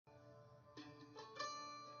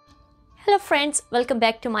Hello friends, welcome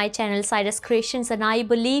back to my channel Cyrus Creations, and I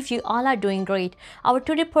believe you all are doing great. Our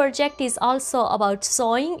today project is also about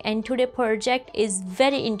sewing, and today project is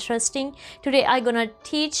very interesting. Today I'm gonna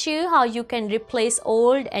teach you how you can replace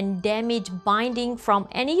old and damaged binding from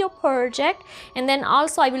any your project, and then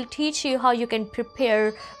also I will teach you how you can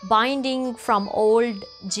prepare binding from old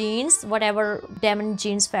jeans, whatever damaged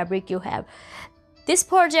jeans fabric you have. This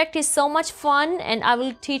project is so much fun, and I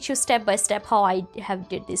will teach you step by step how I have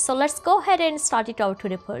did this. So let's go ahead and start it out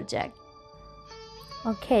today project.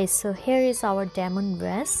 Okay, so here is our diamond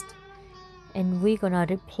vest, and we're gonna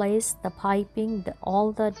replace the piping,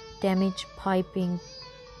 all the damaged piping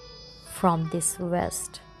from this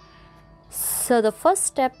vest. So the first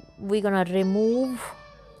step, we're gonna remove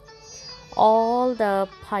all the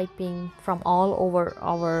piping from all over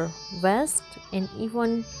our vest, and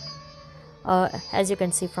even as you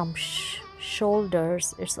can see from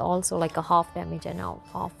shoulders, it's also like a half damage, and now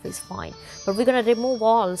half is fine, but we're gonna remove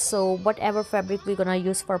all. So whatever fabric we're gonna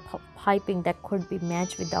use for piping, that could be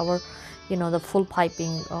matched with our the full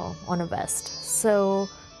piping on a vest. So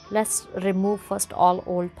let's remove first all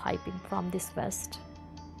old piping from this vest.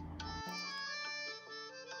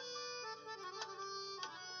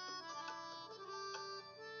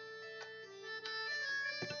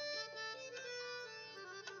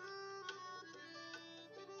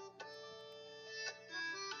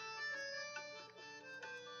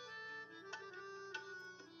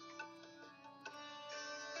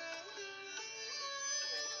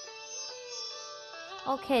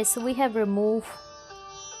 Okay, so we have removed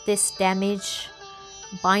this damaged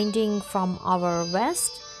binding from our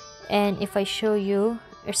vest, and if I show you,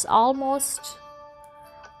 it's almost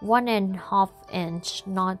 1.5 inch,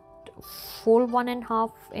 not full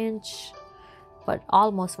 1.5 inch, but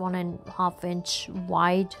almost 1.5 inch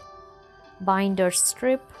wide binder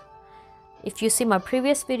strip. If you see my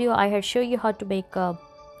previous video, I had shown you how to make a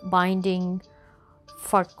binding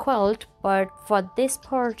for quilt, but for this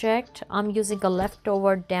project I'm using a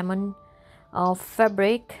leftover diamond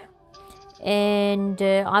fabric, and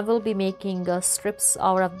I will be making strips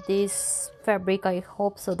out of this fabric. I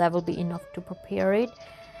hope so that will be enough to prepare it,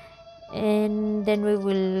 and then we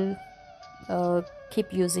will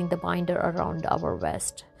keep using the binder around our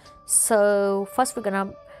vest. So first we're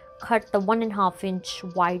gonna cut the 1.5 inch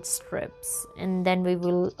wide strips, and then we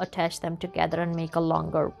will attach them together and make a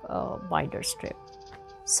longer binder strip.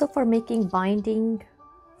 So for making binding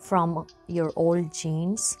from your old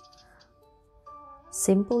jeans,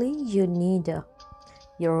 simply you need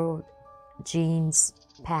your jeans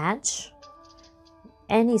patch,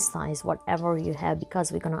 any size, whatever you have,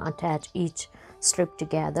 because we're gonna attach each strip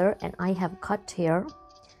together. And I have cut here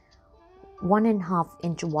 1.5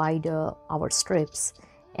 inch wide our strips,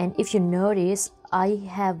 and if you notice, I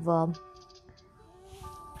have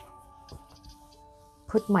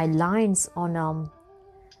put my lines on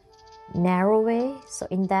narrow way, so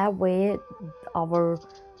in that way our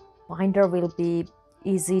binder will be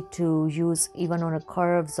easy to use even on a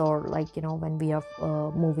curves, or when we are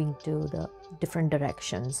moving to the different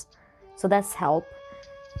directions. So that's help.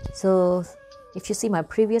 So if you see my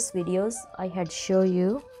previous videos, I had show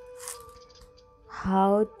you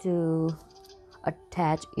how to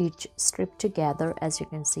attach each strip together. As you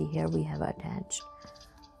can see here, we have attached.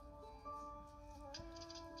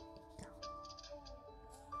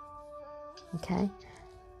 Okay,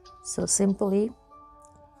 so simply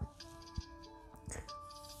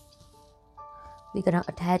we're gonna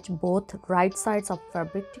attach both right sides of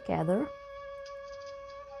fabric together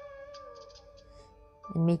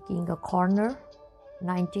and making a corner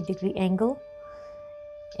 90-degree angle,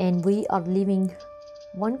 and we are leaving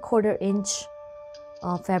 1/4 inch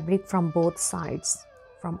fabric from both sides,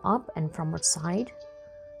 from up and from outside,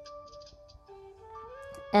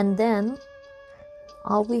 and then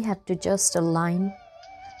all we have to just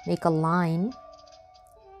make a line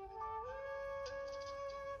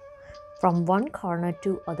from one corner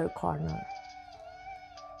to other corner.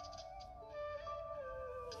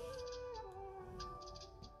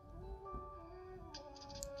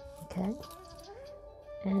 Okay,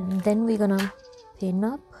 and then we're gonna pin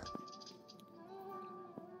up,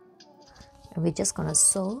 and we're just gonna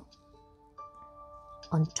sew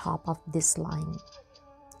on top of this line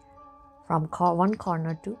from one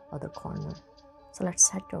corner to other corner. So let's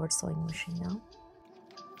head to our sewing machine now.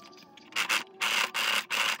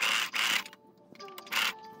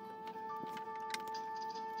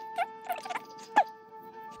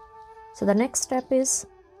 So the next step is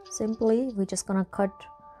simply we're just gonna cut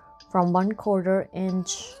from 1/4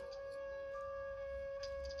 inch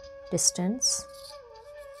distance,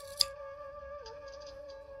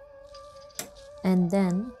 and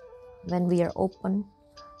then when we are open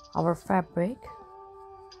our fabric,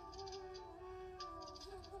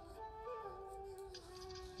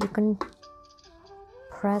 you can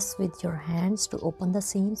press with your hands to open the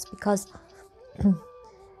seams, because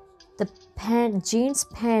the jeans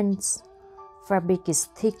pants fabric is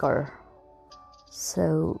thicker,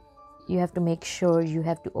 so you have to make sure you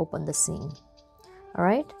have to open the seam. All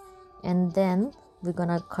right, and then we're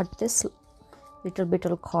gonna cut this little bit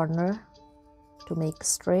of corner to make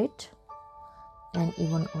straight, and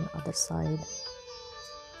even on other side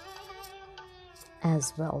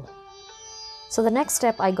as well. So the next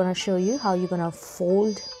step, I'm gonna show you how you're gonna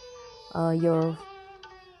fold your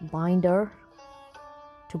binder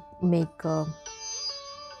to make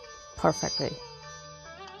perfectly.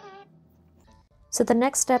 So the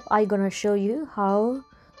next step, I'm gonna show you how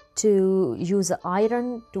to use an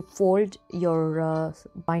iron to fold your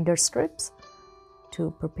binder strips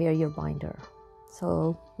to prepare your binder.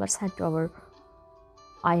 So let's head to our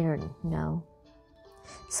iron now.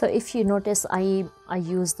 So if you notice, I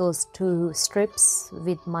use those two strips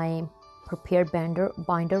with my prepared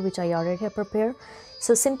binder which I already have prepared.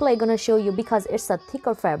 So simply I'm gonna show you, because it's a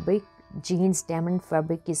thicker fabric, jeans diamond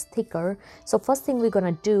fabric is thicker. So first thing we're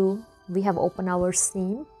gonna do, we have opened our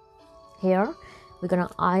seam here. We're gonna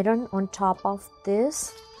iron on top of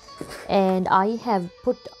this, and I have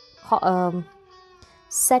put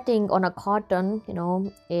setting on a cotton, you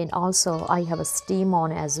know, and also I have a steam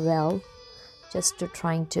on as well, just to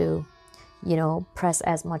trying to, you know, press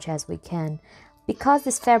as much as we can. Because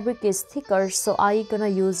this fabric is thicker, so I gonna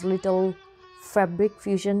use little fabric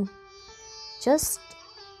fusion just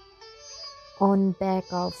on back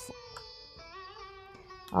of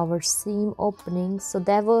our seam opening, so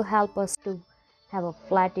that will help us to have a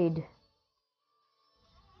flatted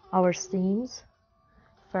our seams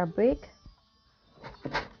fabric.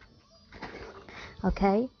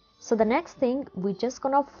 Okay, so the next thing, we're just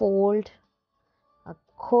gonna fold a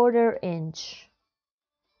 1/4 inch.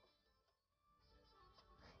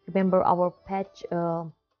 Remember our patch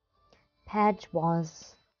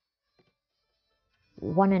was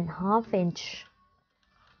 1.5 inch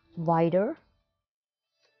wider.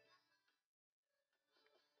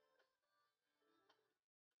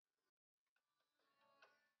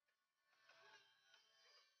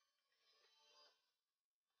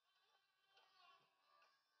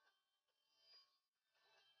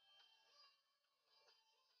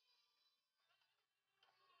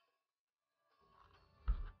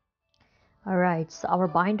 Alright, so our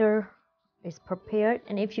binder is prepared,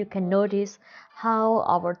 and if you can notice how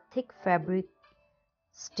our thick fabric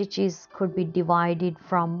stitches could be divided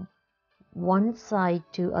from one side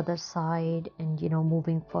to other side, and, you know,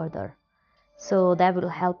 moving further, so that will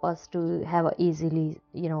help us to have a easily,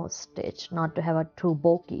 you know, stitch, not to have a true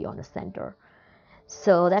bokeh on the center.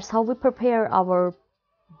 So that's how we prepare our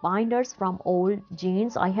binders from old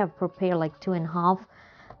jeans. I have prepared like 2.5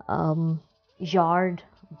 yard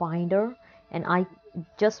binder, and I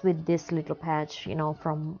just with this little patch, you know,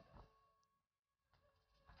 from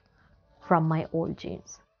my old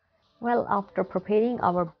jeans. Well, after preparing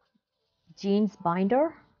our jeans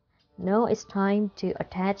binder, now it's time to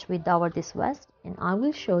attach with our this vest, and I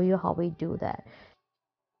will show you how we do that.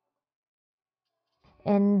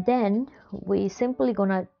 And then we simply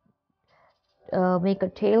gonna make a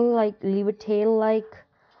tail, like leave a tail like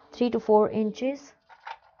 3 to 4 inches,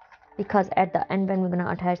 because at the end when we're gonna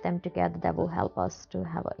attach them together, that will help us to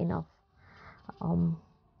have enough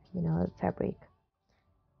you know, fabric.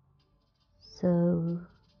 So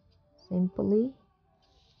simply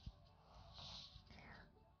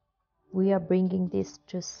we are bringing this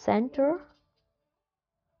to center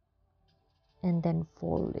and then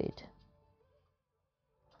fold it.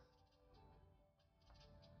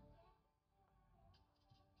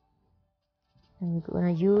 And we're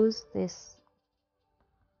going to use this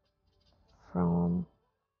from,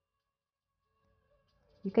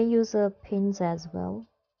 you can use pins as well,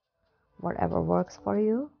 whatever works for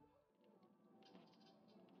you.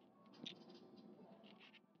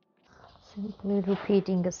 Simply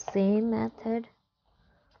repeating the same method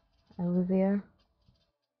everywhere.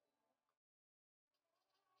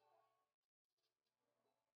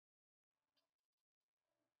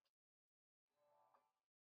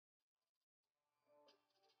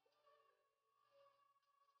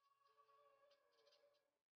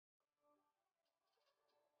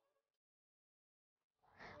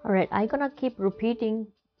 All right, I'm gonna keep repeating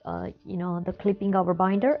you know, the clipping our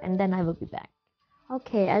binder, and then I will be back.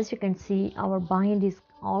 Okay, as you can see, our bind is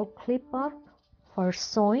all clipped up for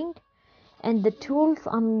sewing, and the tools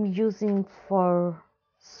I'm using for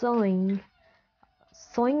sewing,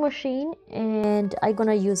 sewing machine, and I'm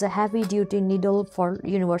gonna use a heavy duty needle for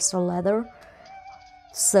universal leather.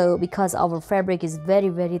 So because our fabric is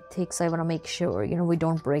very thick, so I want to make sure, you know, we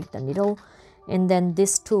don't break the needle. And then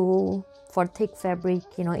this tool for thick fabric,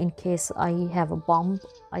 you know, in case I have a bump,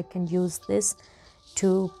 I can use this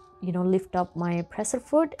to, you know, lift up my presser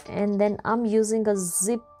foot. And then I'm using a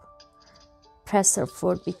zip presser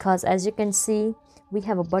foot because, as you can see, we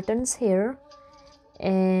have a buttons here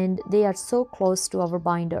and they are so close to our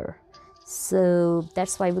binder. So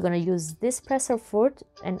that's why we're going to use this presser foot,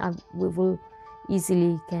 and we will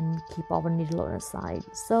easily can keep our needle on the side.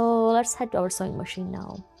 So let's head to our sewing machine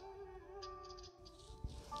now.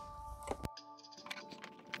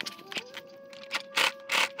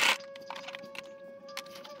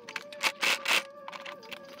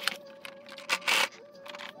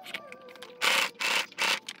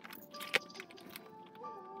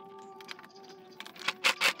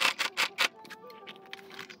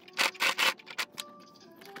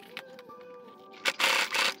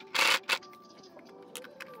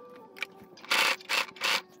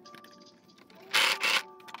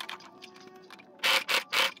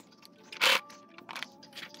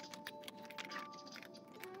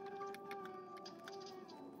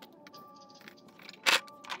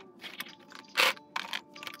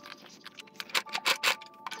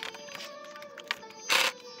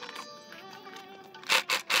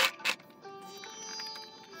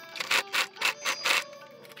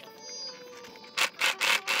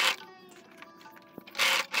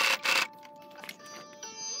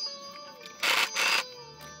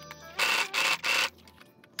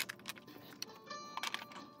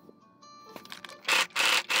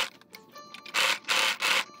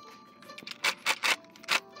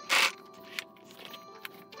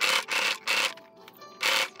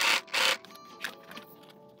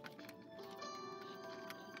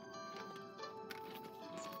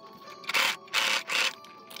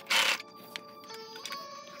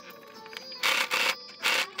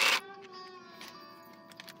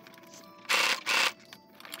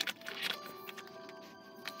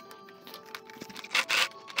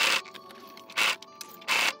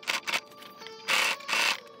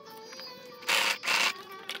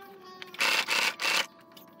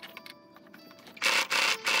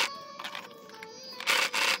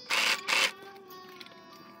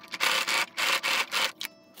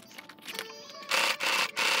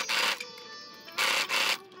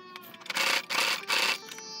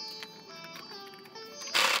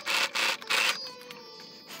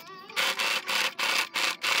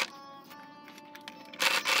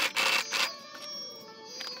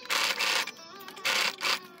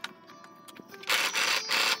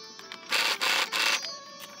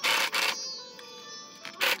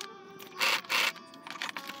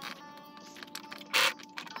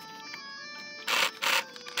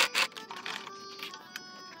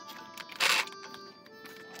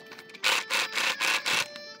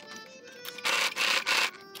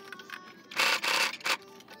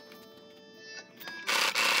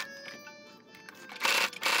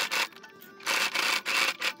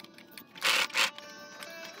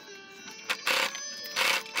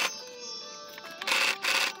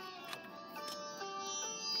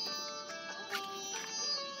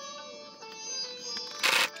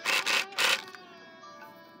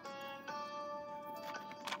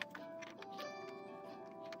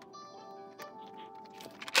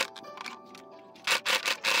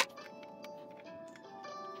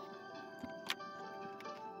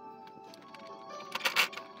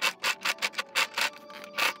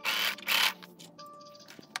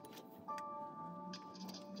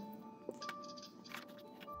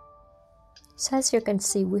 So as you can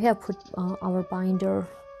see, we have put our binder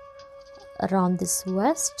around this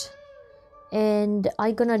vest, and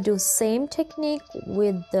I'm gonna do same technique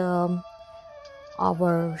with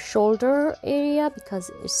our shoulder area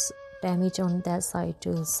because it's damaged on that side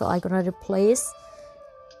too. So I'm gonna replace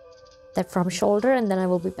that from shoulder, and then I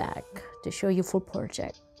will be back to show you full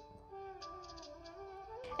project.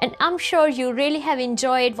 And I'm sure you really have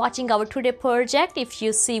enjoyed watching our today project. If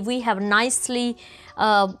you see, we have nicely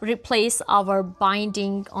replaced our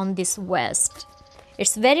binding on this vest.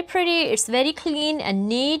 It's very pretty, it's very clean and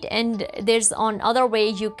neat, and there's on other way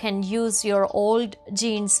you can use your old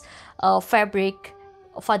jeans fabric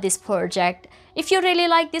for this project. If you really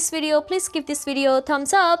like this video, please give this video a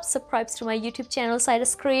thumbs up, subscribe to my YouTube channel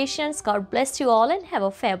Cyrus Creations. God bless you all and have a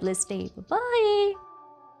fabulous day. Bye-bye.